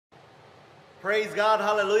Praise God,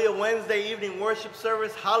 hallelujah. Wednesday evening worship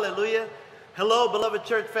service, hallelujah. Hello, beloved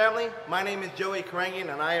church family. My name is Joey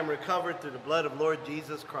Karangian, and I am recovered through the blood of Lord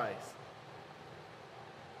Jesus Christ.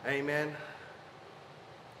 Amen.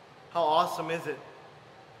 How awesome is it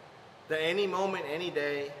that any moment, any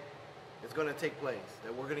day is going to take place,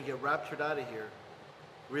 that we're going to get raptured out of here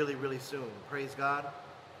really, really soon. Praise God.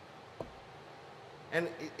 And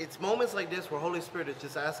it's moments like this where Holy Spirit is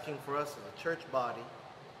just asking for us as a church body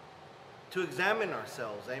to examine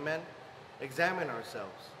ourselves, amen? Examine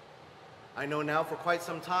ourselves. I know now for quite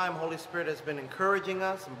some time, Holy Spirit has been encouraging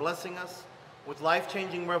us and blessing us with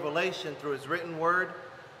life-changing revelation through His written word,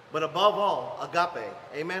 but above all, agape,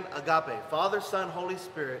 amen? Agape, Father, Son, Holy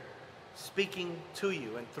Spirit, speaking to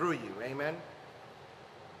you and through you, amen?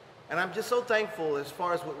 And I'm just so thankful as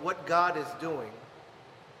far as what God is doing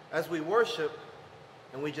as we worship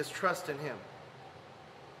and we just trust in Him,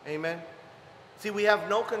 amen? See, we have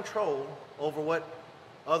no control over what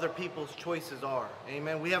other people's choices are.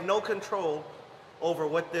 Amen. We have no control over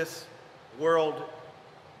what this world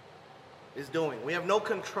is doing. We have no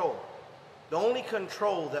control. The only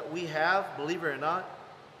control that we have, believe it or not,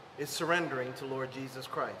 is surrendering to Lord Jesus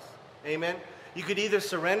Christ. Amen. You could either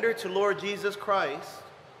surrender to Lord Jesus Christ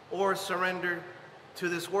or surrender to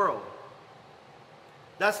this world.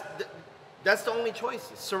 That's the only choice.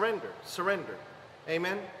 Surrender. Surrender.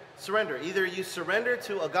 Amen. Surrender. Either you surrender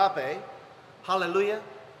to agape, hallelujah,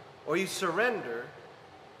 or you surrender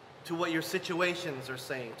to what your situations are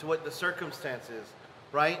saying, to what the circumstances,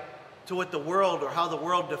 right? To what the world or how the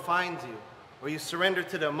world defines you, or you surrender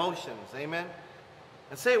to the emotions, amen?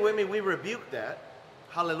 And say it with me, we rebuke that.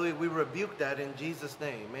 Hallelujah, we rebuke that in Jesus'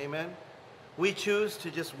 name, amen? We choose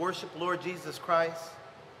to just worship Lord Jesus Christ,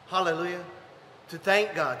 hallelujah, to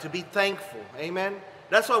thank God, to be thankful, amen?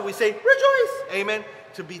 That's why we say, rejoice, amen?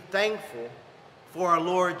 To be thankful for our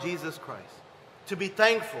Lord Jesus Christ. To be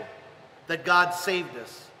thankful that God saved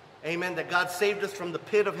us. Amen. That God saved us from the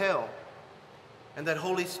pit of hell. And that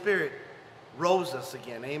Holy Spirit rose us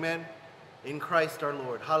again. Amen. In Christ our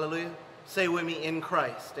Lord. Hallelujah. Say with me, in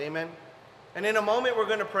Christ. Amen. And in a moment we're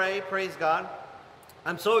going to pray. Praise God.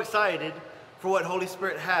 I'm so excited for what Holy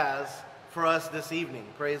Spirit has for us this evening.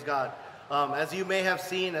 Praise God. As you may have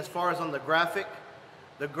seen as far as on the graphic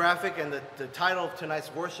and the title of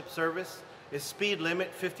tonight's worship service is Speed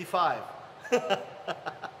Limit 55.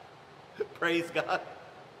 Praise God.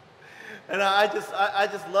 And I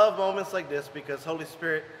just love moments like this because Holy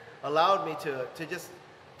Spirit allowed me to just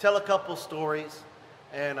tell a couple stories,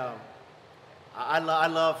 and I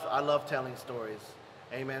love telling stories.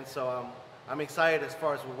 Amen. So I'm excited as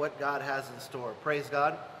far as what God has in store. Praise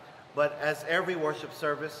God. But as every worship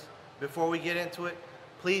service, before we get into it,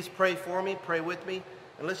 please pray for me, pray with me.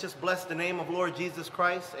 And let's just bless the name of Lord Jesus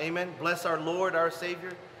Christ. Amen. Bless our Lord, our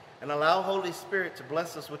Savior. And allow Holy Spirit to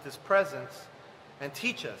bless us with His presence and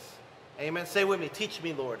teach us. Amen. Say with me, teach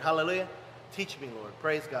me, Lord. Hallelujah. Teach me, Lord.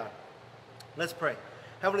 Praise God. Let's pray.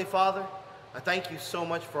 Heavenly Father, I thank you so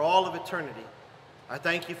much for all of eternity. I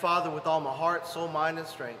thank you, Father, with all my heart, soul, mind, and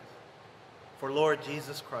strength for Lord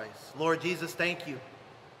Jesus Christ. Lord Jesus, thank you.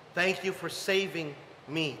 Thank you for saving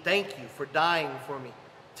me. Thank you for dying for me,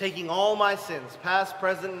 taking all my sins, past,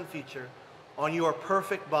 present, and future, on your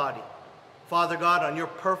perfect body. Father God, on your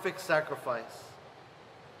perfect sacrifice.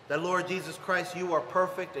 That, Lord Jesus Christ, you are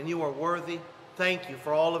perfect and you are worthy. Thank you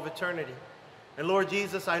for all of eternity. And Lord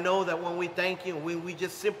Jesus, I know that when we thank you, we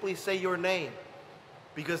just simply say your name,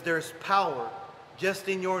 because there's power just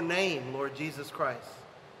in your name, Lord Jesus Christ.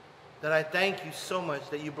 That I thank you so much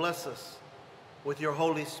that you bless us with your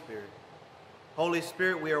Holy Spirit. Holy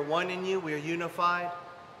Spirit, we are one in you. We are unified.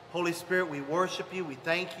 Holy Spirit, we worship you. We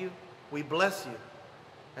thank you. We bless you.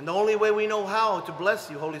 And the only way we know how to bless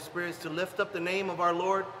you, Holy Spirit, is to lift up the name of our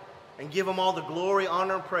Lord and give Him all the glory,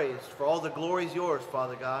 honor, and praise. For all the glory is yours,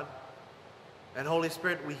 Father God. And Holy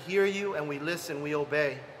Spirit, we hear you and we listen, we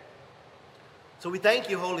obey. So we thank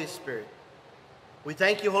you, Holy Spirit. We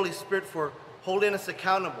thank you, Holy Spirit, for holding us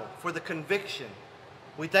accountable, for the conviction.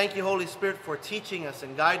 We thank you, Holy Spirit, for teaching us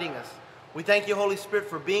and guiding us. We thank you, Holy Spirit,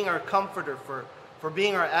 for being our comforter, for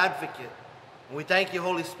being our advocate. And we thank you,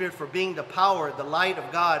 Holy Spirit, for being the power, the light of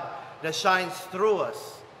God that shines through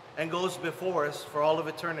us and goes before us for all of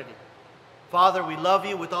eternity. Father, we love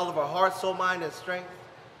you with all of our heart, soul, mind, and strength.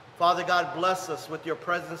 Father God, bless us with your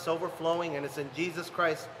presence overflowing, and it's in Jesus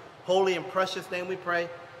Christ's holy and precious name we pray.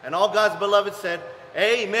 And all God's beloved said,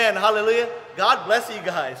 amen, hallelujah. God bless you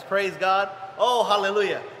guys. Praise God. Oh,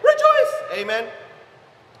 hallelujah. Rejoice. Amen.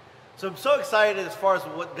 So I'm so excited as far as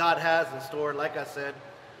what God has in store. Like I said,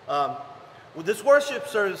 this worship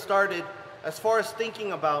service started as far as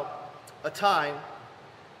thinking about a time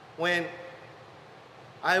when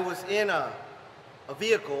I was in a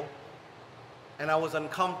vehicle and I was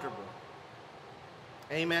uncomfortable.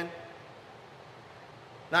 Amen.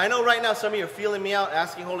 Now I know right now some of you are feeling me out,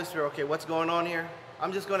 asking Holy Spirit, okay, what's going on here?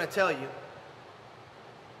 I'm just going to tell you.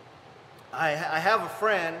 I have a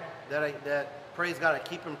friend that praise God, I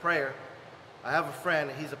keep in prayer. I have a friend,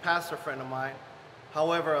 he's a pastor friend of mine.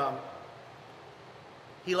 However,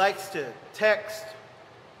 he likes to text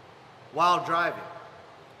while driving.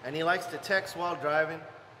 And he likes to text while driving.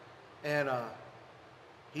 And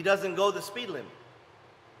he doesn't go the speed limit.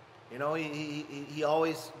 You know, he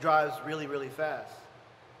always drives really, really fast.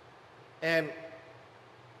 And,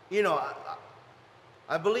 you know,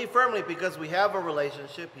 I believe firmly, because we have a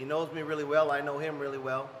relationship, he knows me really well, I know him really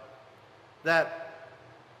well, that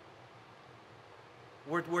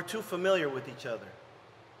we're too familiar with each other.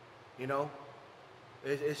 You know,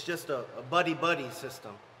 it's just a buddy-buddy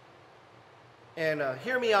system. And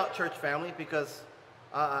hear me out, church family, because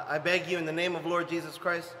I beg you in the name of Lord Jesus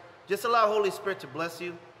Christ, just allow Holy Spirit to bless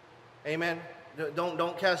you. Amen.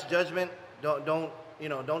 Don't cast judgment.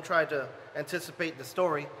 Don't try to anticipate the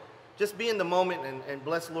story. Just be in the moment and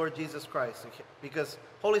bless Lord Jesus Christ, because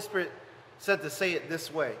Holy Spirit said to say it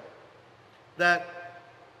this way, that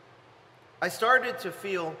I started to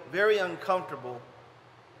feel very uncomfortable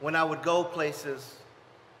when I would go places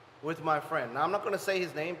with my friend. Now, I'm not going to say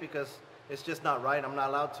his name because it's just not right. I'm not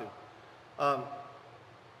allowed to.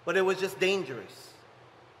 But it was just dangerous.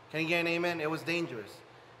 Can you get an amen? It was dangerous.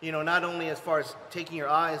 You know, not only as far as taking your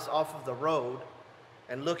eyes off of the road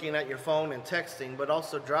and looking at your phone and texting, but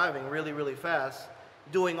also driving really, really fast,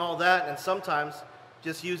 doing all that, and sometimes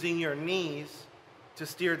just using your knees to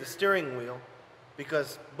steer the steering wheel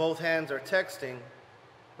because both hands are texting,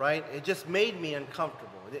 right? It just made me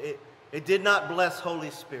uncomfortable. It did not bless Holy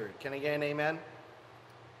Spirit. Can I get an amen?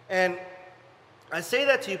 And I say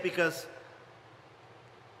that to you because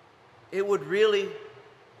it would really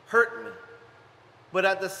hurt me. But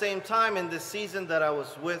at the same time, in this season that I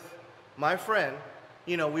was with my friend,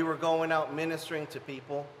 you know, we were going out ministering to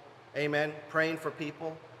people, amen, praying for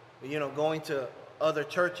people, you know, going to other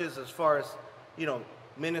churches as far as, you know,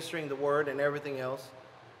 ministering the word and everything else.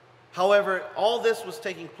 However, all this was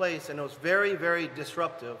taking place, and it was very, very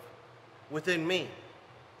disruptive within me,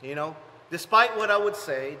 you know. Despite what I would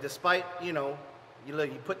say, despite, you know, you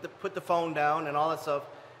put the phone down and all that stuff,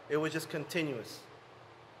 it was just continuous.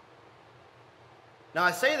 Now,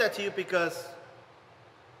 I say that to you because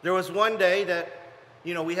there was one day that,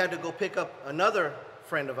 you know, we had to go pick up another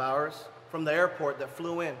friend of ours from the airport that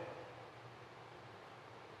flew in.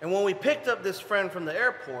 And when we picked up this friend from the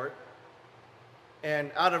airport,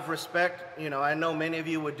 and out of respect, you know, I know many of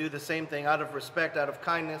you would do the same thing, out of respect, out of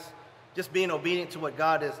kindness, just being obedient to what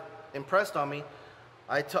God has impressed on me,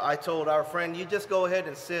 I told our friend, you just go ahead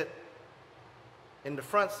and sit in the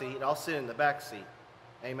front seat, I'll sit in the back seat.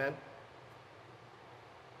 Amen.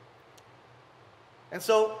 And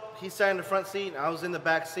so he sat in the front seat, and I was in the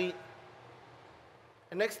back seat.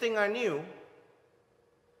 And next thing I knew,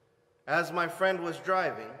 as my friend was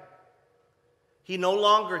driving, he no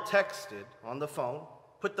longer texted on the phone,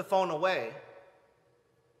 put the phone away,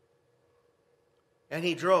 and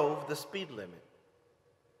he drove the speed limit.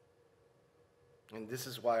 And this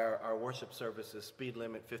is why our worship service is speed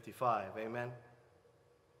limit 55. Amen.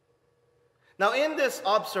 Now, in this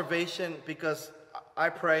observation, because I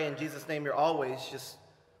pray in Jesus' name you're always just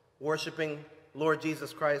worshiping Lord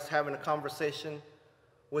Jesus Christ, having a conversation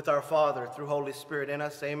with our Father through Holy Spirit in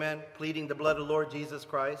us, amen, pleading the blood of Lord Jesus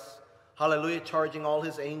Christ, hallelujah, charging all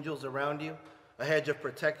his angels around you, a hedge of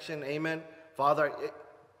protection, amen. Father,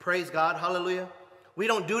 praise God, hallelujah. We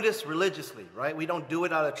don't do this religiously, right? We don't do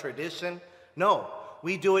it out of tradition. No,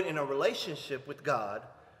 we do it in a relationship with God,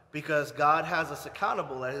 because God has us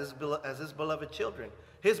accountable as his beloved children,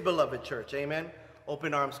 his beloved church, amen.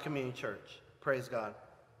 Open Arms Community Church, praise God.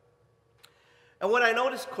 And what I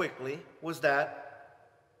noticed quickly was that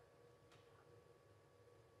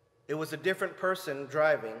it was a different person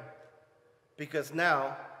driving, because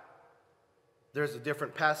now there's a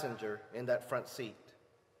different passenger in that front seat.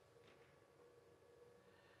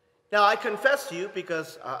 Now, I confess to you,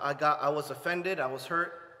 because I was offended, I was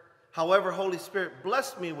hurt. However, Holy Spirit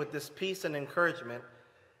blessed me with this peace and encouragement,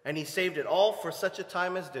 and he saved it all for such a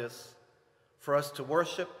time as this, for us to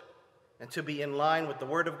worship and to be in line with the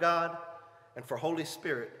Word of God, and for Holy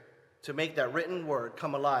Spirit to make that written word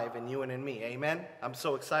come alive in you and in me. Amen? I'm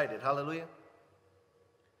so excited. Hallelujah.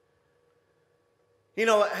 You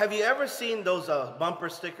know, have you ever seen those bumper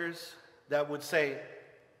stickers that would say,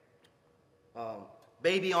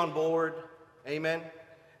 baby on board? Amen?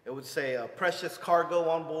 It would say precious cargo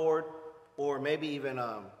on board, or maybe even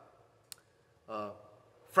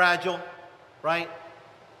fragile, right?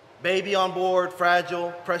 Baby on board,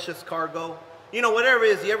 fragile, precious cargo. You know, whatever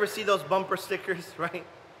it is, you ever see those bumper stickers, right?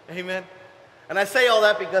 Amen. And I say all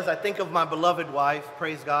that because I think of my beloved wife,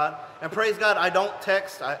 praise God. And praise God, I don't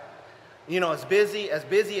text. You know, as busy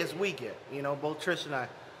as we get, you know, both Trish and I,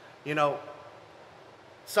 you know,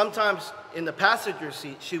 sometimes in the passenger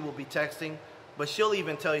seat, she will be texting, but she'll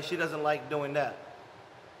even tell you she doesn't like doing that.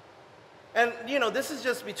 And, you know, this is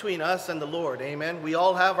just between us and the Lord, amen. We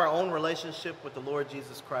all have our own relationship with the Lord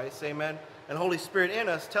Jesus Christ, amen. And Holy Spirit in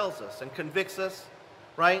us tells us and convicts us,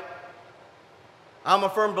 right? I'm a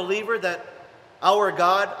firm believer that our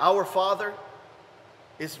God, our Father,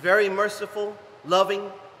 is very merciful, loving,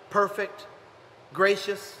 perfect,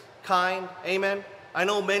 gracious, kind, amen. I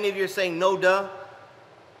know many of you are saying, no duh.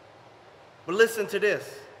 But listen to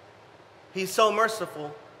this. He's so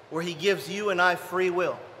merciful where he gives you and I free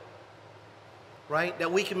will. Right?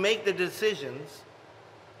 That we can make the decisions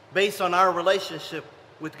based on our relationship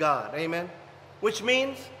with God. Amen? Which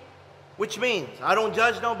means, I don't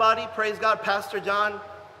judge nobody. Praise God. Pastor John,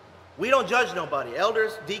 we don't judge nobody.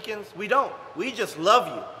 Elders, deacons, we don't. We just love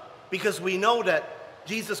you because we know that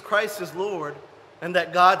Jesus Christ is Lord and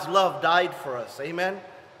that God's love died for us. Amen?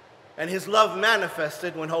 And his love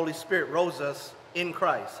manifested when Holy Spirit rose us in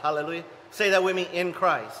Christ. Hallelujah. Say that with me, in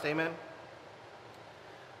Christ. Amen?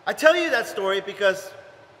 I tell you that story because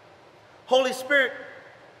Holy Spirit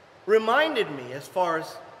reminded me as far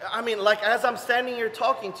as, I mean, like as I'm standing here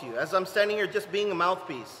talking to you, as I'm standing here just being a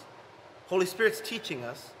mouthpiece, Holy Spirit's teaching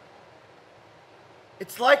us.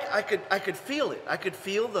 It's like I could feel it. I could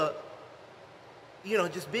feel the, you know,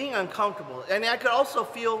 just being uncomfortable. And I could also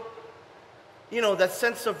feel, you know, that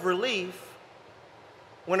sense of relief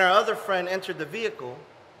when our other friend entered the vehicle.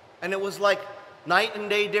 And it was like night and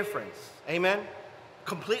day difference. Amen?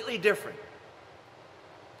 Completely different.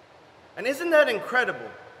 And isn't that incredible?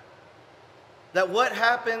 That what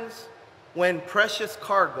happens when precious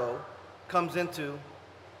cargo comes into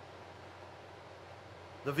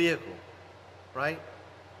the vehicle, right?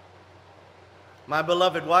 My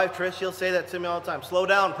beloved wife, Trish, she'll say that to me all the time. Slow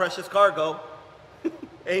down, precious cargo.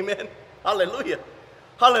 Amen. Hallelujah.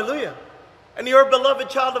 Hallelujah. And you're a beloved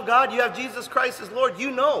child of God. You have Jesus Christ as Lord. You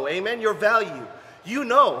know, amen, your value. You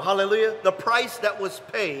know, hallelujah, the price that was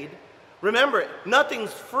paid. Remember,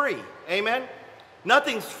 nothing's free, amen?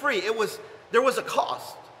 Nothing's free. There was a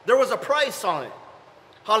cost. There was a price on it,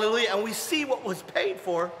 hallelujah. And we see what was paid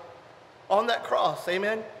for on that cross,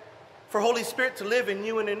 amen? For Holy Spirit to live in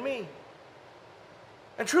you and in me.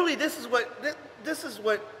 And truly, this is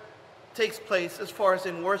what takes place as far as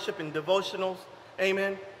in worship and devotionals,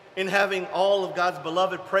 amen? In having all of God's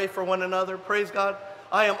beloved pray for one another, praise God.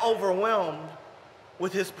 I am overwhelmed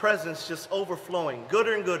with his presence just overflowing.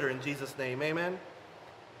 Gooder and gooder in Jesus' name, amen.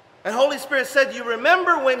 And Holy Spirit said, you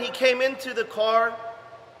remember when he came into the car,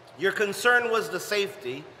 your concern was the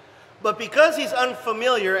safety, but because he's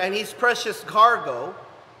unfamiliar and he's precious cargo,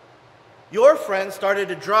 your friend started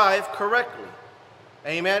to drive correctly.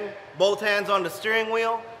 Amen. Both hands on the steering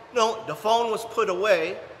wheel. No, the phone was put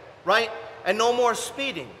away, right? And no more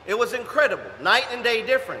speeding. It was incredible. Night and day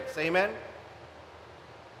difference, amen.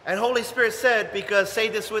 And Holy Spirit said, because, say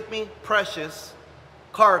this with me, precious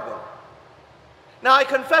cargo. Now, I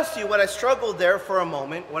confess to you, what I struggled there for a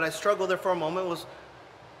moment was,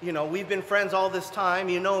 you know, we've been friends all this time.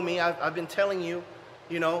 You know me. I've been telling you,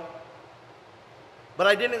 you know. But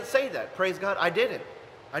I didn't say that. Praise God. I didn't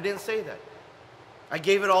say that. I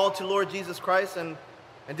gave it all to Lord Jesus Christ. And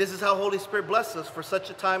this is how Holy Spirit blessed us for such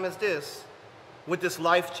a time as this, with this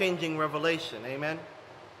life-changing revelation. Amen.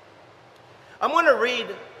 I'm going to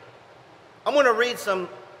read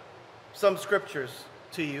some scriptures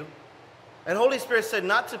to you. And Holy Spirit said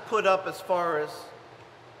not to put up as far as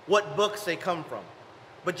what books they come from,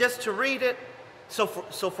 but just to read it. So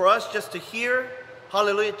for us just to hear,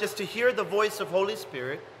 hallelujah, just to hear the voice of Holy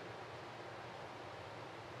Spirit.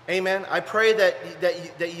 Amen. I pray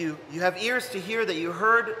that you have ears to hear, that you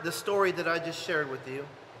heard the story that I just shared with you.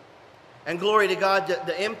 And glory to God,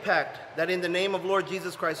 the impact that in the name of Lord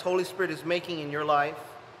Jesus Christ, Holy Spirit is making in your life.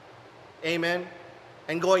 Amen.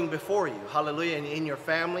 And going before you. Hallelujah. And in your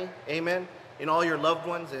family. Amen. In all your loved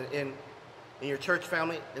ones, in your church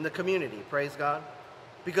family, in the community. Praise God.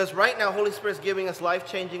 Because right now, Holy Spirit is giving us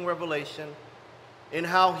life-changing revelation in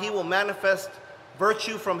how he will manifest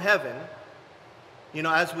virtue from heaven, you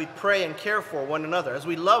know, as we pray and care for one another, as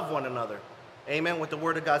we love one another. Amen. What the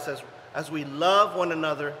Word of God says, as we love one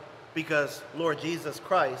another, because Lord Jesus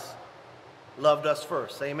Christ loved us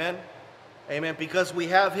first. Amen. Amen. Because we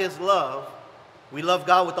have his love, we love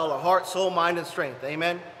God with all our heart, soul, mind, and strength.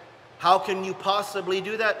 Amen. How can you possibly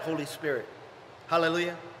do that? Holy Spirit.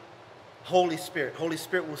 Hallelujah. Holy Spirit. Holy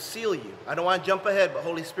Spirit will seal you. I don't want to jump ahead, but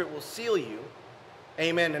Holy Spirit will seal you.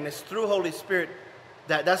 Amen. And it's through Holy Spirit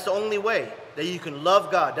that's the only way that you can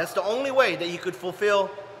love God. That's the only way that you could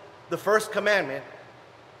fulfill the first commandment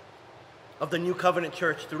of the new covenant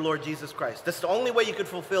church through Lord Jesus Christ. That's the only way you could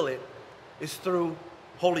fulfill it, is through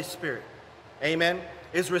Holy Spirit. Amen.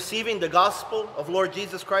 Is receiving the gospel of Lord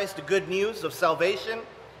Jesus Christ, the good news of salvation.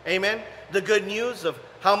 Amen. The good news of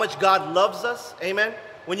how much God loves us. Amen.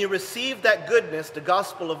 When you receive that goodness, the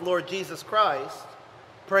gospel of Lord Jesus Christ,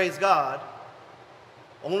 praise God,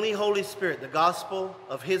 only Holy Spirit, the gospel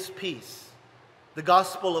of His peace, the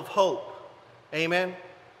gospel of hope, amen,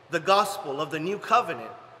 the gospel of the new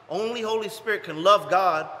covenant, only Holy Spirit can love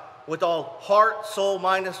God with all heart, soul,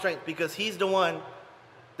 mind, and strength, because He's the one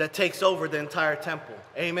that takes over the entire temple,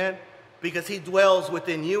 amen, because He dwells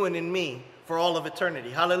within you and in me for all of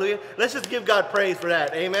eternity. Hallelujah. Let's just give God praise for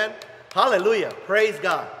that, amen. Hallelujah. Praise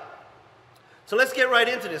God. So let's get right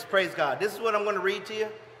into this. Praise God. This is what I'm going to read to you.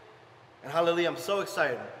 And hallelujah, I'm so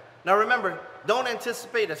excited. Now remember, don't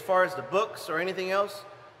anticipate as far as the books or anything else.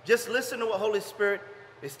 Just listen to what Holy Spirit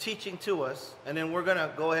is teaching to us. And then we're going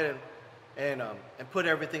to go ahead and put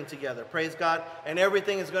everything together. Praise God. And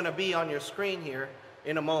everything is going to be on your screen here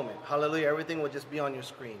in a moment. Hallelujah. Everything will just be on your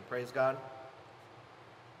screen. Praise God.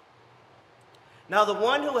 Now the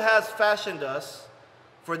one who has fashioned us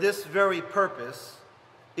for this very purpose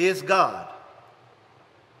is God,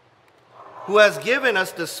 who has given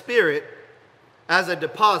us the Spirit as a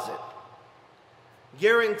deposit,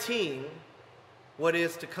 guaranteeing what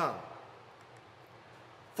is to come.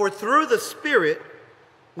 For through the Spirit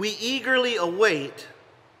we eagerly await,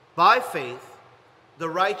 by faith, the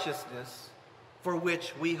righteousness for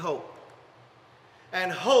which we hope.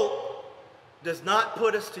 And hope does not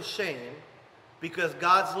put us to shame, because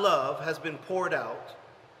God's love has been poured out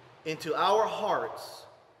into our hearts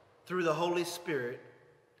through the Holy Spirit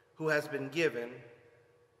who has been given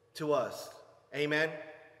to us. Amen.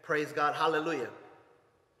 Praise God. Hallelujah.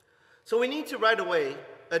 So we need to right away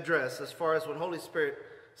address, as far as when Holy Spirit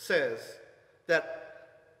says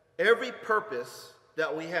that every purpose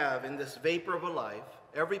that we have in this vapor of a life,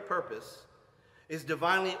 every purpose is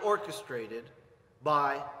divinely orchestrated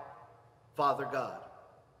by Father God.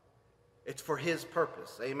 It's for His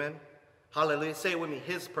purpose. Amen. Hallelujah. Say it with me,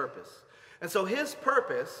 His purpose. And so His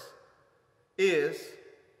purpose is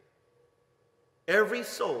every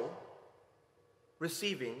soul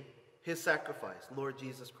receiving His sacrifice, Lord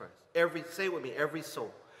Jesus Christ. Say it with me, every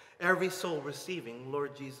soul. Every soul receiving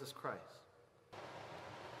Lord Jesus Christ.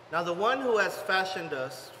 Now the one who has fashioned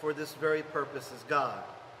us for this very purpose is God,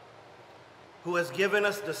 who has given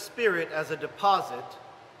us the Spirit as a deposit,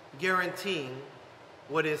 guaranteeing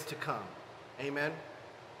what is to come. Amen.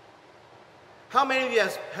 How many of you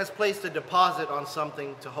has placed a deposit on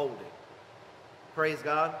something to hold it? Praise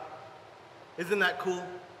God. Isn't that cool?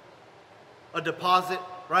 A deposit,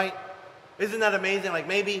 right? Isn't that amazing? Like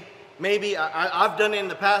maybe I've done it in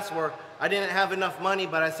the past where I didn't have enough money,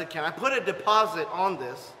 but I said, can I put a deposit on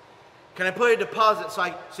this? Can I put a deposit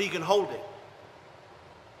so you can hold it?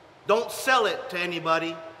 Don't sell it to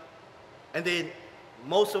anybody. And then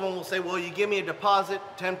most of them will say, well, you give me a deposit,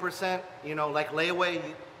 10%, like layaway.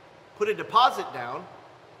 You put a deposit down,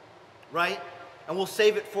 right? And we'll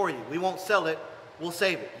save it for you. We won't sell it. We'll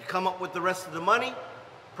save it. You come up with the rest of the money,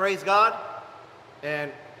 praise God,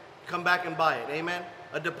 and come back and buy it. Amen.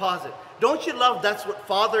 A deposit. Don't you love that's what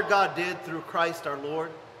Father God did through Christ our Lord?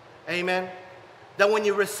 Amen. That when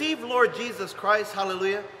you receive Lord Jesus Christ,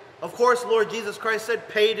 hallelujah, of course, Lord Jesus Christ said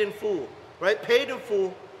paid in full, right? Paid in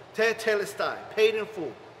full, tetelestai, paid in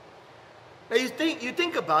full. Now you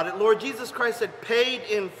think about it, Lord Jesus Christ said paid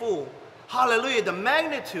in full. Hallelujah. The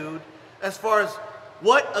magnitude as far as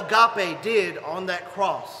what agape did on that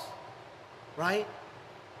cross, right?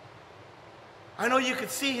 I know you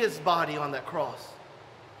could see His body on that cross.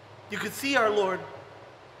 You could see our Lord.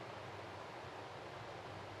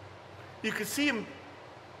 You could see Him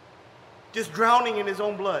just drowning in His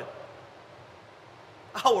own blood.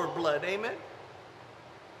 Our blood, amen?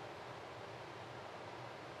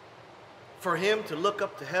 For Him to look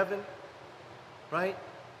up to heaven, right?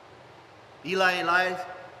 Eli, Eli,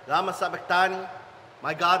 lama sabachthani.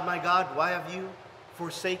 My God, why have you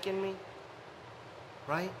forsaken me?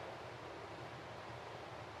 Right?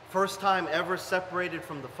 First time ever separated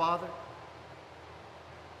from the Father.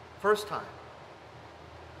 First time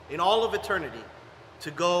in all of eternity to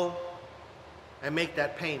go and make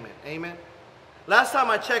that payment. Amen. Last time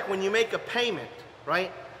I checked, when you make a payment,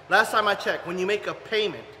 right? Last time I checked, when you make a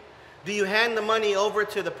payment, do you hand the money over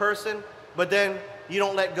to the person, but then you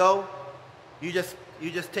don't let go? You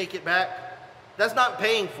just take it back? That's not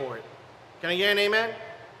paying for it. Can I get an amen?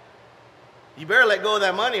 You better let go of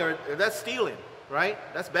that money or that's stealing, right?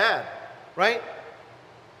 That's bad, right?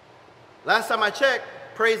 Last time I checked,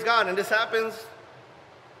 praise God, and this happens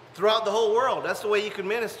throughout the whole world. That's the way you can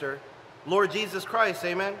minister. Lord Jesus Christ,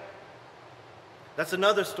 amen? That's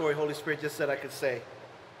another story Holy Spirit just said I could say.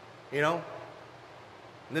 You know?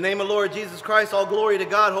 In the name of Lord Jesus Christ, all glory to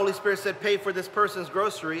God. Holy Spirit said, pay for this person's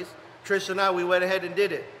groceries. Trish and I, we went ahead and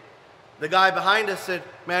did it. The guy behind us said,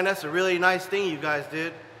 man, that's a really nice thing you guys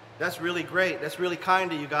did. That's really great. That's really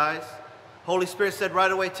kind of you guys. Holy Spirit said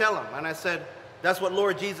right away, tell him. And I said, that's what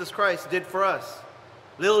Lord Jesus Christ did for us.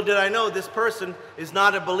 Little did I know this person is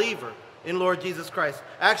not a believer in Lord Jesus Christ.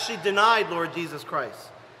 Actually denied Lord Jesus Christ.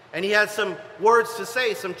 And he had some words to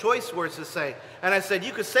say, some choice words to say. And I said,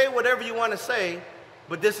 you could say whatever you want to say,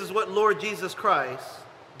 but this is what Lord Jesus Christ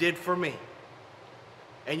did for me.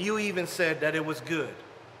 And you even said that it was good.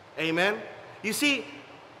 Amen? You see,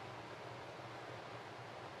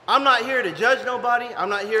 I'm not here to judge nobody. I'm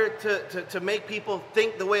not here to make people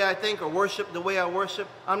think the way I think or worship the way I worship.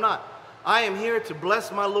 I'm not. I am here to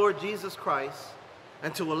bless my Lord Jesus Christ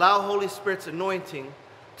and to allow Holy Spirit's anointing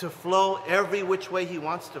to flow every which way he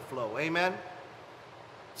wants to flow. Amen?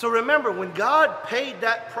 So remember, when God paid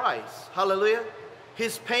that price, hallelujah,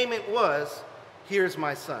 his payment was, here's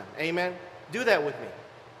my son. Amen? Do that with me.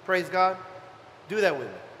 Praise God. Do that with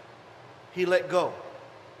me. He let go.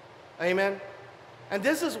 Amen? And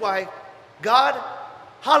this is why God,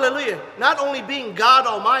 hallelujah, not only being God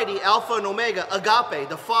Almighty, Alpha and Omega, agape,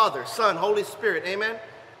 the Father, Son, Holy Spirit, amen?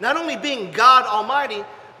 Not only being God Almighty,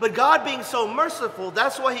 but God being so merciful,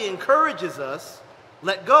 that's why he encourages us,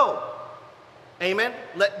 let go. Amen?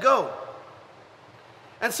 Let go.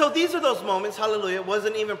 And so these are those moments, hallelujah,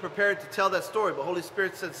 wasn't even prepared to tell that story, but Holy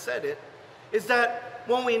Spirit said it, is that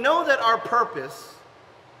when we know that our purpose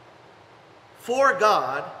for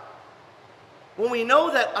God, when we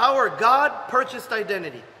know that our God-purchased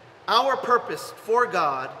identity, our purpose for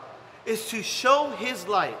God is to show his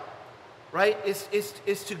light, right?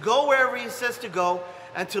 Is to go wherever he says to go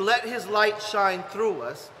and to let his light shine through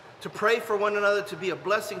us, to pray for one another, to be a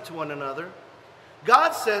blessing to one another.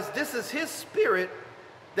 God says this is his spirit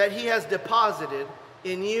that he has deposited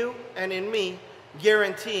in you and in me,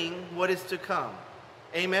 guaranteeing what is to come.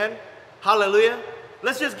 Amen? Hallelujah.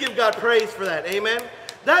 Let's just give God praise for that. Amen?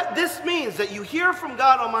 This means that you hear from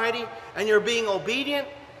God Almighty and you're being obedient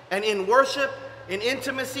and in worship, in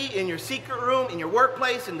intimacy, in your secret room, in your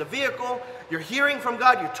workplace, in the vehicle. You're hearing from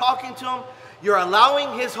God. You're talking to him. You're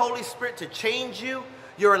allowing his Holy Spirit to change you.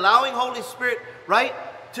 You're allowing Holy Spirit, right,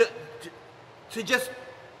 to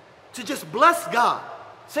just bless God.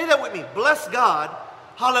 Say that with me. Bless God.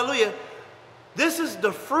 Hallelujah. This is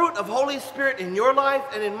the fruit of Holy Spirit in your life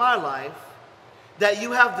and in my life, that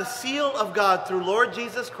you have the seal of God through Lord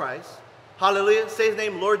Jesus Christ. Hallelujah. Say his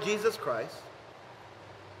name, Lord Jesus Christ.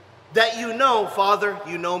 That you know, Father,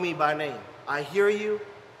 you know me by name. I hear you.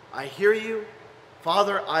 I hear you.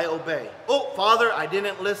 Father, I obey. Oh, Father, I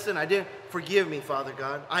didn't listen. Forgive me, Father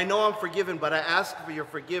God. I know I'm forgiven, but I ask for your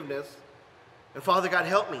forgiveness. And Father God,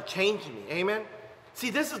 help me. Change me. Amen.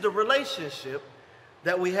 See, this is the relationship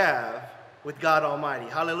that we have with God Almighty.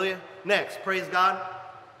 Hallelujah. Next, praise God.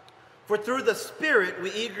 For through the Spirit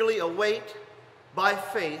we eagerly await by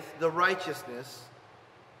faith the righteousness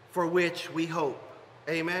for which we hope.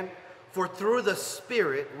 Amen. For through the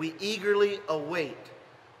Spirit we eagerly await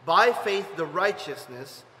by faith the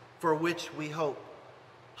righteousness for which we hope.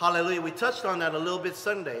 Hallelujah. We touched on that a little bit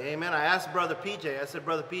Sunday. Amen. I asked Brother PJ, I said,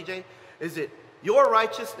 Brother PJ, is it your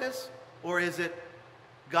righteousness or is it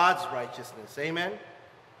God's righteousness? Amen.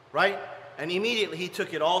 Right? And immediately he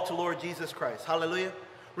took it all to Lord Jesus Christ. Hallelujah.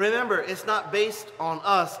 Remember, it's not based on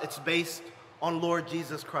us, it's based on Lord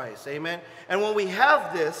Jesus Christ. Amen. And when we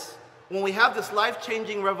have this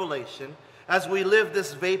life-changing revelation, as we live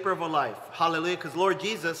this vapor of a life, hallelujah, because Lord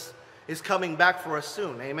Jesus is coming back for us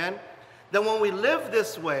soon, amen, then when we live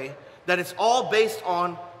this way, that it's all based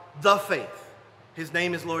on the faith. His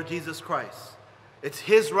name is Lord Jesus Christ. It's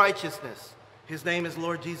his righteousness. His name is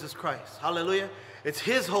Lord Jesus Christ. Hallelujah. It's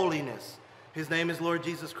his holiness. His name is Lord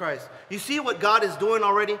Jesus Christ. You see what God is doing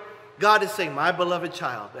already? God is saying, my beloved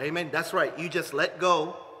child. Amen. That's right. You just let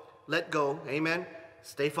go. Let go. Amen.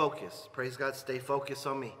 Stay focused. Praise God. Stay focused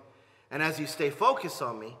on me. And as you stay focused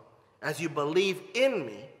on me, as you believe in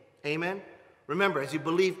me, amen. Remember, as you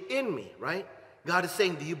believe in me, right? God is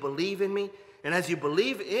saying, do you believe in me? And as you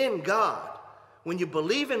believe in God, when you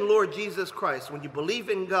believe in Lord Jesus Christ, when you believe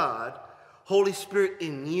in God, Holy Spirit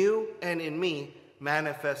in you and in me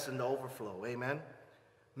manifest in the overflow. Amen.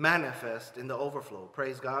 Manifest in the overflow.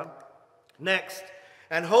 Praise God. Next,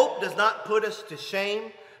 And hope does not put us to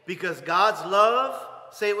shame, because God's love,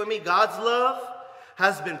 say it with me, God's love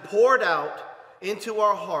has been poured out into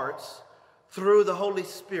our hearts through the Holy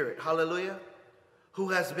Spirit, hallelujah, who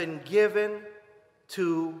has been given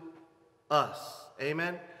to us.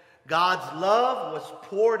 Amen. God's love was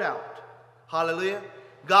poured out. Hallelujah.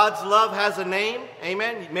 God's love has a name.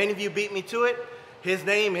 Amen. Many of you beat me to it. His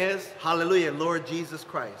name is, hallelujah, Lord Jesus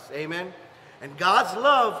Christ. Amen. And God's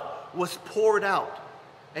love was poured out.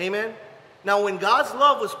 Amen. Now, when God's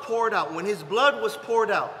love was poured out, when his blood was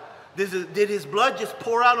poured out, did his blood just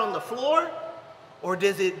pour out on the floor? Or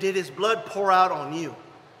did his blood pour out on you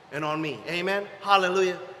and on me? Amen.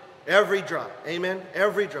 Hallelujah. Every drop. Amen.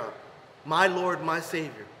 Every drop. My Lord, my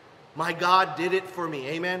Savior. My God did it for me.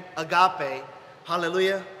 Amen. Agape.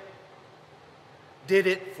 Hallelujah. Did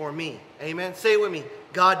it for me. Amen. Say it with me.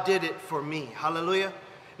 God did it for me. Hallelujah.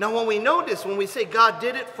 Now, when we notice, when we say God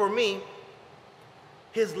did it for me,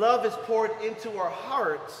 his love is poured into our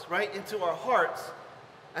hearts, right? Into our hearts.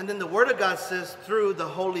 And then the Word of God says through the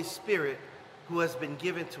Holy Spirit who has been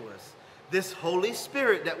given to us. This Holy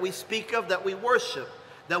Spirit that we speak of, that we worship,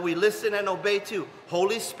 that we listen and obey to.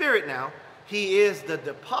 Holy Spirit now, he is the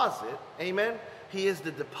deposit. Amen. He is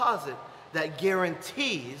the deposit that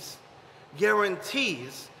guarantees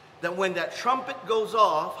that when that trumpet goes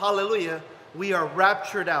off, hallelujah, we are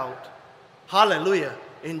raptured out. Hallelujah.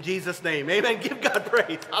 In Jesus' name. Amen. Give God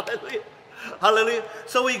praise. Hallelujah. Hallelujah.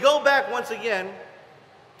 So we go back once again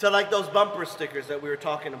to like those bumper stickers that we were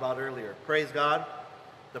talking about earlier. Praise God.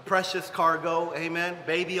 The precious cargo. Amen.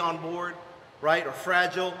 Baby on board. Right? Or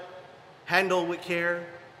fragile. Handle with care.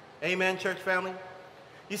 Amen, church family.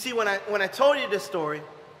 You see, when I told you this story,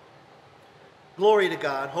 glory to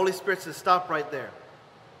God, Holy Spirit says, stop right there.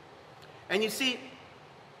 And you see,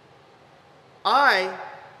 I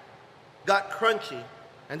got crunchy,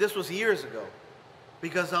 and this was years ago,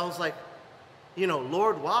 because I was like, you know,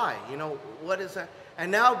 Lord, why? You know, what is that?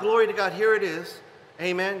 And now, glory to God, here it is.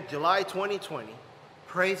 Amen. July 2020.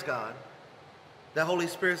 Praise God. The Holy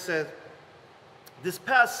Spirit says, this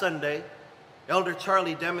past Sunday, Elder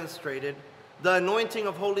Charlie demonstrated the anointing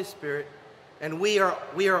of Holy Spirit, and we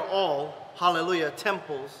are all, hallelujah,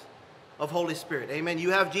 temples of Holy Spirit. Amen.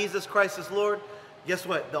 You have Jesus Christ as Lord. Guess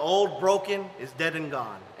what? The old broken is dead and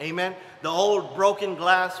gone. Amen. The old broken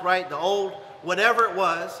glass, right? The old whatever it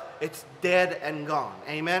was, it's dead and gone.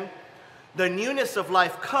 Amen. The newness of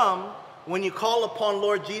life come when you call upon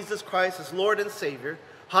Lord Jesus Christ as Lord and Savior.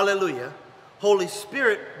 Hallelujah. Holy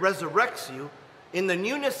Spirit resurrects you in the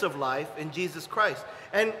newness of life in Jesus Christ.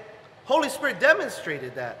 And Holy Spirit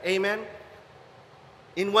demonstrated that. Amen.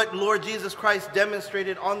 In what Lord Jesus Christ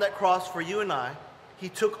demonstrated on that cross for you and I. He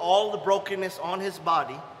took all the brokenness on his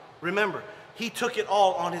body. Remember, he took it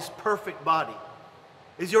all on his perfect body.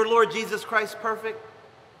 Is your Lord Jesus Christ perfect?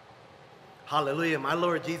 Hallelujah. My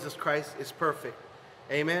Lord Jesus Christ is perfect.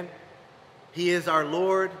 Amen. He is our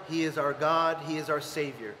Lord. He is our God. He is our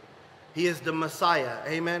Savior. He is the Messiah.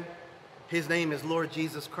 Amen. His name is Lord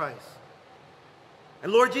Jesus Christ.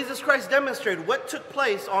 And Lord Jesus Christ demonstrated what took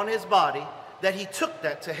place on his body, that he took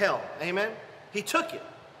that to hell. Amen. He took it.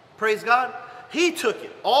 Praise God. He took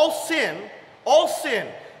it. All sin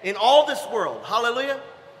in all this world. Hallelujah.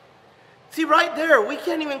 See, right there, we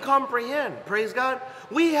can't even comprehend. Praise God.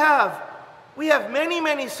 We have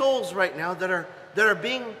many souls right now that are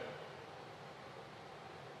being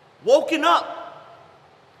woken up,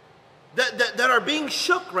 that are being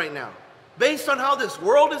shook right now. Based on how this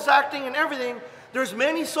world is acting and everything, there's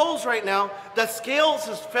many souls right now that scales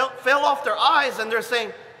has fell off their eyes, and they're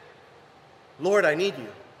saying, Lord, I need you.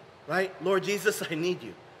 Right? Lord Jesus, I need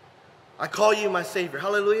you. I call you my Savior.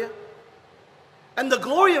 Hallelujah. And the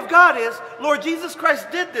glory of God is, Lord Jesus Christ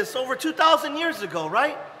did this over 2,000 years ago,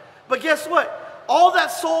 right? But guess what? All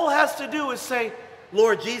that soul has to do is say,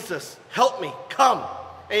 Lord Jesus, help me, come.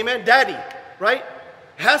 Amen. Daddy, right?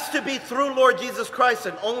 Has to be through Lord Jesus Christ,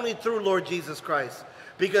 and only through Lord Jesus Christ,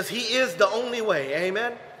 because he is the only way.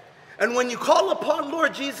 Amen. And when you call upon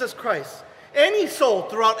Lord Jesus Christ, any soul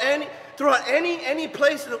throughout any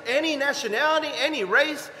place, any nationality, any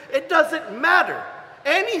race, it doesn't matter.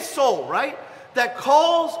 Any soul, right, that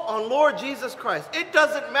calls on Lord Jesus Christ. It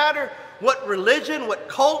doesn't matter what religion, what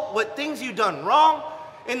cult, what things you've done wrong.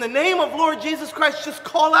 In the name of Lord Jesus Christ, just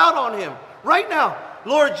call out on him. Right now,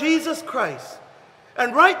 Lord Jesus Christ.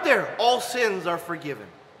 And right there, all sins are forgiven.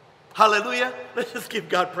 Hallelujah. Let's just give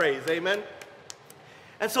God praise. Amen.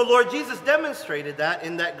 And so Lord Jesus demonstrated that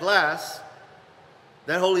in that glass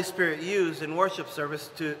that Holy Spirit used in worship service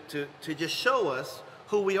to just show us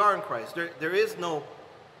who we are in Christ. There is no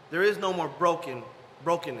more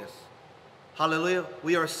brokenness. Hallelujah.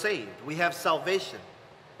 We are saved. We have salvation.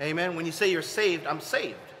 Amen. When you say you're saved, I'm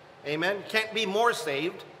saved. Amen. Can't be more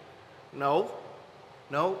saved. No.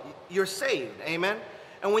 No, you're saved. Amen.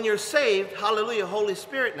 And when you're saved, hallelujah, Holy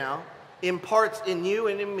Spirit now imparts in you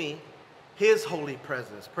and in me His holy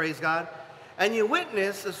presence. Praise God. And you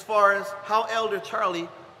witness as far as how Elder Charlie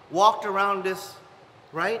walked around this,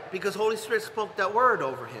 right? Because Holy Spirit spoke that word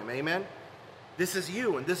over him. Amen. This is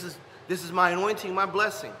you, and this is my anointing, my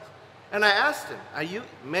blessings. And I asked him, are you,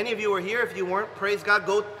 many of you are here. If you weren't, praise God,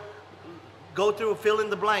 go through, fill in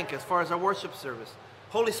the blank as far as our worship service.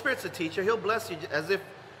 Holy Spirit's a teacher. He'll bless you as if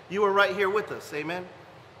you were right here with us. Amen.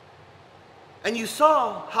 And you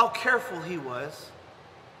saw how careful he was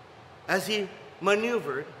as he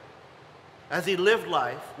maneuvered, as he lived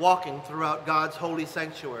life, walking throughout God's holy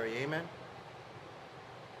sanctuary. Amen.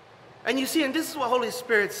 And you see, and this is what Holy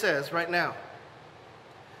Spirit says right now,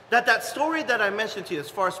 that story that I mentioned to you as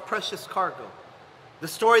far as precious cargo, the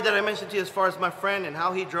story that I mentioned to you as far as my friend and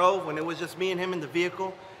how he drove when it was just me and him in the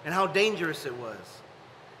vehicle, and how dangerous it was,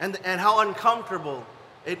 and how uncomfortable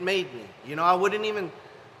it made me. You know,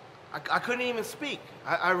 I couldn't even speak.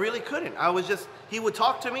 I really couldn't. He would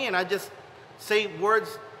talk to me and I'd just say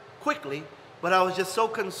words quickly, but I was just so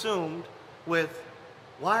consumed with,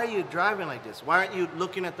 why are you driving like this? Why aren't you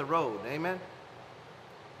looking at the road? Amen.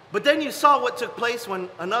 But then you saw what took place when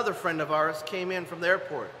another friend of ours came in from the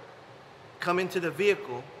airport, come into the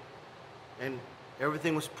vehicle, and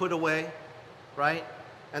everything was put away, right?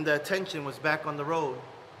 And the attention was back on the road,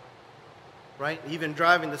 right? Even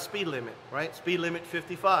driving the speed limit, right? Speed limit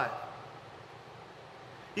 55.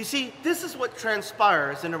 You see, this is what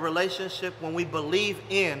transpires in a relationship when we believe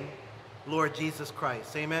in Lord Jesus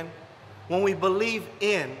Christ. Amen? When we believe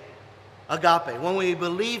in agape, when we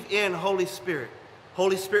believe in Holy Spirit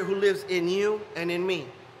who lives in you and in me.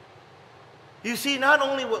 You see, not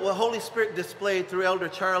only what Holy Spirit displayed through Elder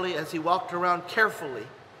Charlie as he walked around carefully,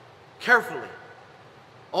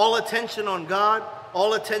 all attention on God,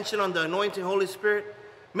 all attention on the anointing Holy Spirit,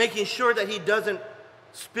 making sure that he doesn't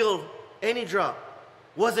spill any drop,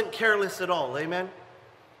 wasn't careless at all. Amen?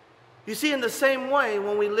 You see, in the same way,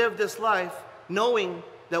 when we live this life, knowing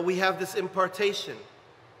that we have this impartation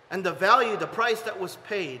and the value, the price that was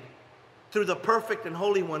paid through the perfect and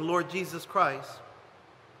holy one, Lord Jesus Christ,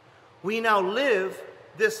 we now live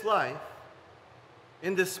this life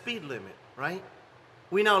in the speed limit, right?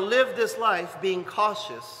 We now live this life being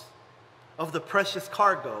cautious of the precious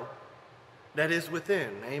cargo that is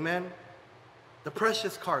within. Amen? The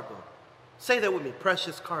precious cargo. Say that with me,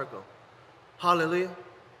 precious cargo. Hallelujah.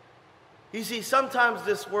 You see, sometimes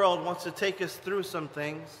this world wants to take us through some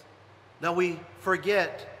things that we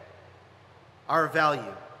forget our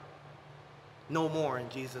value. No more in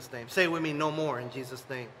Jesus' name. Say it with me, no more in Jesus'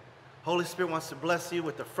 name. Holy Spirit wants to bless you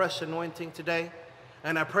with the fresh anointing today,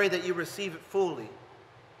 and I pray that you receive it fully.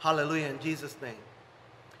 Hallelujah, in Jesus' name.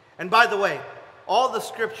 And by the way, all the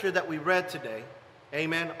scripture that we read today,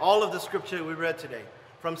 amen, all of the scripture that we read today,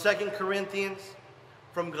 from 2 Corinthians,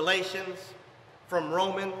 from Galatians, from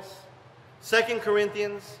Romans, 2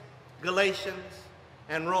 Corinthians, Galatians,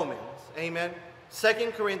 and Romans, amen.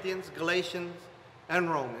 2 Corinthians, Galatians, and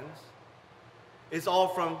Romans is all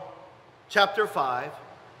from chapter 5,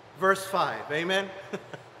 verse 5, amen.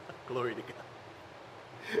 Glory to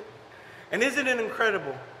God. And isn't it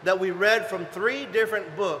incredible that we read from 3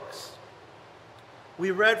 different books?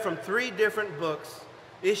 We read from 3 different books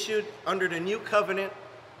issued under the New Covenant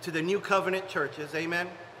to the New Covenant churches, amen.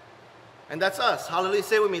 And that's us. Hallelujah.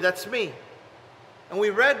 Say with me, that's me. And we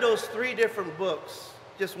read those 3 different books,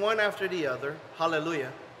 just one after the other.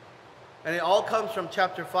 Hallelujah. And it all comes from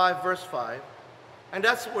chapter 5, verse 5. And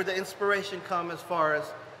that's where the inspiration comes as far as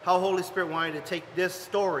how Holy Spirit wanted to take this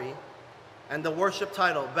story and the worship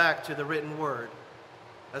title back to the written word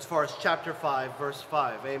as far as chapter 5, verse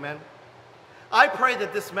 5. Amen. I pray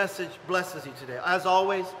that this message blesses you today. As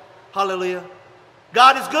always, hallelujah.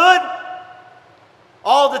 God is good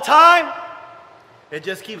all the time. It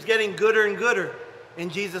just keeps getting gooder and gooder in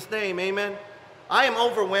Jesus' name. Amen. I am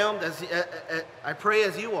overwhelmed as I pray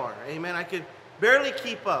as you are. Amen. I could barely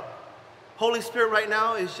keep up. Holy Spirit right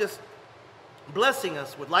now is just blessing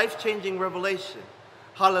us with life-changing revelation.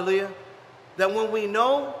 Hallelujah. That when we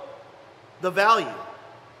know the value,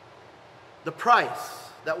 the price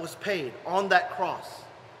that was paid on that cross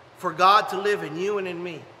for God to live in you and in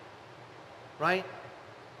me, right?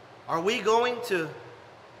 Are we going to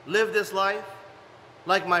live this life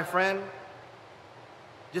like my friend,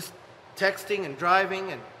 just texting and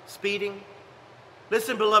driving and speeding?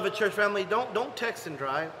 Listen, beloved church family, don't text and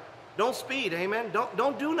drive. Don't speed, amen?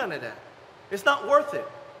 Don't do none of that. It's not worth it.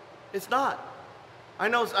 It's not. I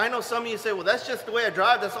know some of you say, well, that's just the way I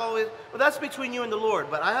drive. That's always, well, that's between you and the Lord.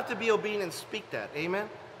 But I have to be obedient and speak that. Amen?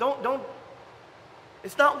 Don't,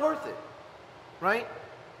 it's not worth it. Right?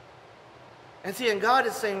 And see, and God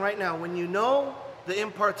is saying right now, when you know the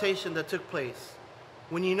impartation that took place,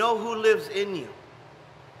 when you know who lives in you,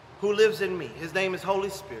 who lives in me, his name is Holy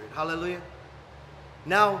Spirit. Hallelujah.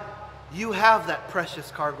 Now, you have that precious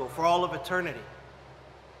cargo for all of eternity.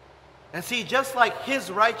 And see, just like his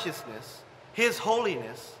righteousness, his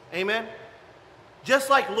holiness, amen, just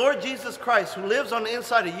like Lord Jesus Christ, who lives on the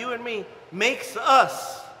inside of you and me, makes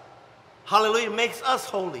us, hallelujah, makes us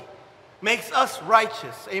holy, makes us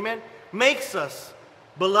righteous, amen, makes us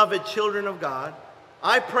beloved children of God.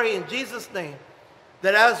 I pray in Jesus' name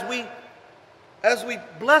that as we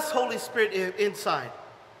bless Holy Spirit inside,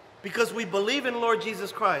 because we believe in Lord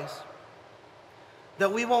Jesus Christ,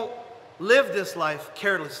 that we won't live this life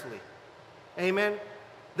carelessly. Amen.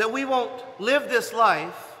 That we won't live this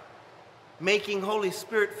life making Holy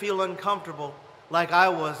Spirit feel uncomfortable like I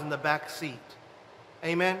was in the back seat.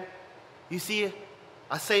 Amen. You see,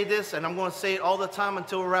 I say this, and I'm going to say it all the time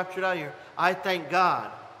until we're raptured out of here. I thank God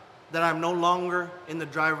that I'm no longer in the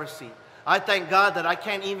driver's seat. I thank God that I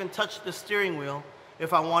can't even touch the steering wheel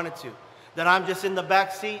if I wanted to. That I'm just in the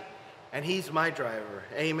back seat and he's my driver.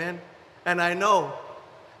 Amen. And I know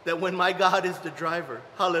that when my God is the driver,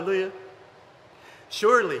 hallelujah,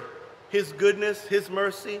 surely his goodness, his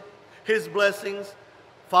mercy, his blessings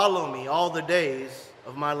follow me all the days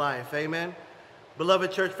of my life. Amen.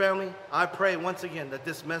 Beloved church family, I pray once again that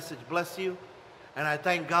this message bless you, and I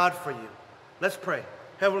thank God for you. Let's pray.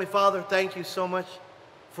 Heavenly Father, thank you so much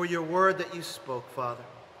for your word that you spoke, Father.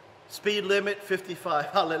 Speed limit 55,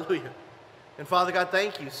 hallelujah. And Father God,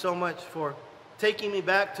 thank you so much for taking me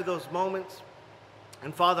back to those moments.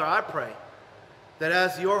 And Father, I pray that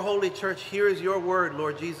as your holy church hears your word,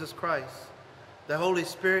 Lord Jesus Christ, the Holy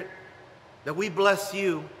Spirit, that we bless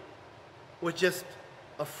you with just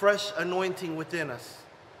a fresh anointing within us.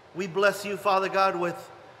 We bless you, Father God,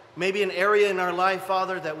 with maybe an area in our life,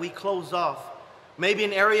 Father, that we closed off. Maybe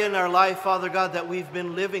an area in our life, Father God, that we've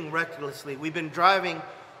been living recklessly. We've been driving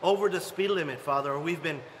over the speed limit, Father, or we've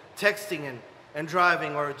been texting and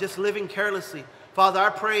driving, or just living carelessly. Father, I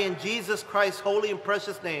pray in Jesus Christ's holy and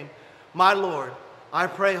precious name, my Lord, I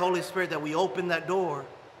pray, Holy Spirit, that we open that door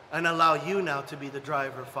and allow you now to be the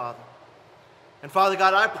driver, Father. And Father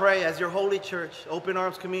God, I pray as your holy church, Open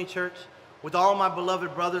Arms Community Church, with all my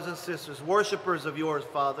beloved brothers and sisters, worshipers of yours,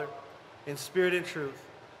 Father, in spirit and truth,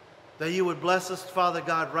 that you would bless us, Father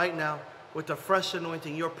God, right now with a fresh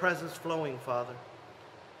anointing, your presence flowing, Father.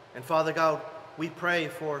 And Father God, we pray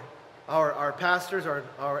for our pastors,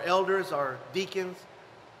 our elders, our deacons,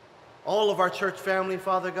 all of our church family,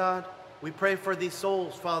 Father God. We pray for these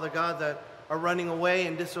souls, Father God, that are running away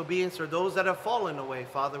in disobedience, or those that have fallen away,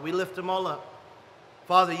 Father. We lift them all up.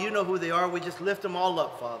 Father, you know who they are. We just lift them all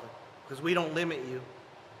up, Father, because we don't limit you.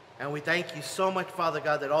 And we thank you so much, Father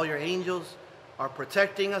God, that all your angels are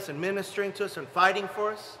protecting us and ministering to us and fighting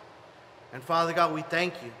for us. And Father God, we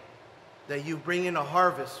thank you that you bring in a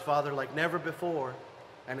harvest, Father, like never before.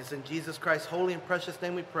 And it's in Jesus Christ's holy and precious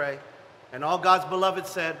name we pray. And all God's beloved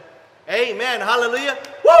said, amen. Hallelujah.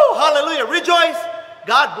 Woo! Hallelujah. Rejoice.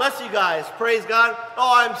 God bless you guys. Praise God.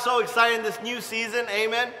 Oh, I'm so excited in this new season.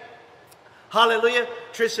 Amen. Hallelujah.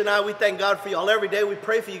 Trish and I, we thank God for you all every day. We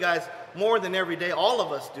pray for you guys more than every day. All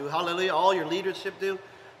of us do. Hallelujah. All your leadership do.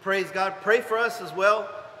 Praise God. Pray for us as well,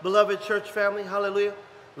 beloved church family. Hallelujah.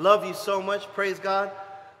 Love you so much. Praise God.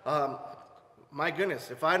 My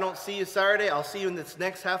goodness, if I don't see you Saturday, I'll see you in this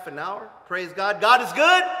next half an hour. Praise God. God is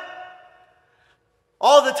good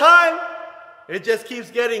all the time. It just keeps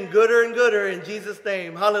getting gooder and gooder in Jesus'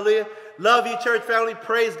 name. Hallelujah. Love you, church family.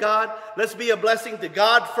 Praise God. Let's be a blessing to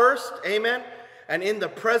God first. Amen. And in the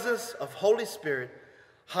presence of Holy Spirit,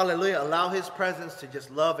 hallelujah, allow his presence to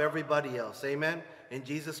just love everybody else. Amen. In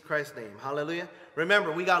Jesus Christ's name. Hallelujah.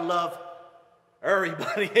 Remember, we got to love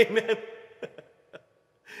everybody. Amen.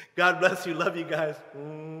 God bless you. Love you guys.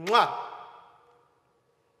 Mwah.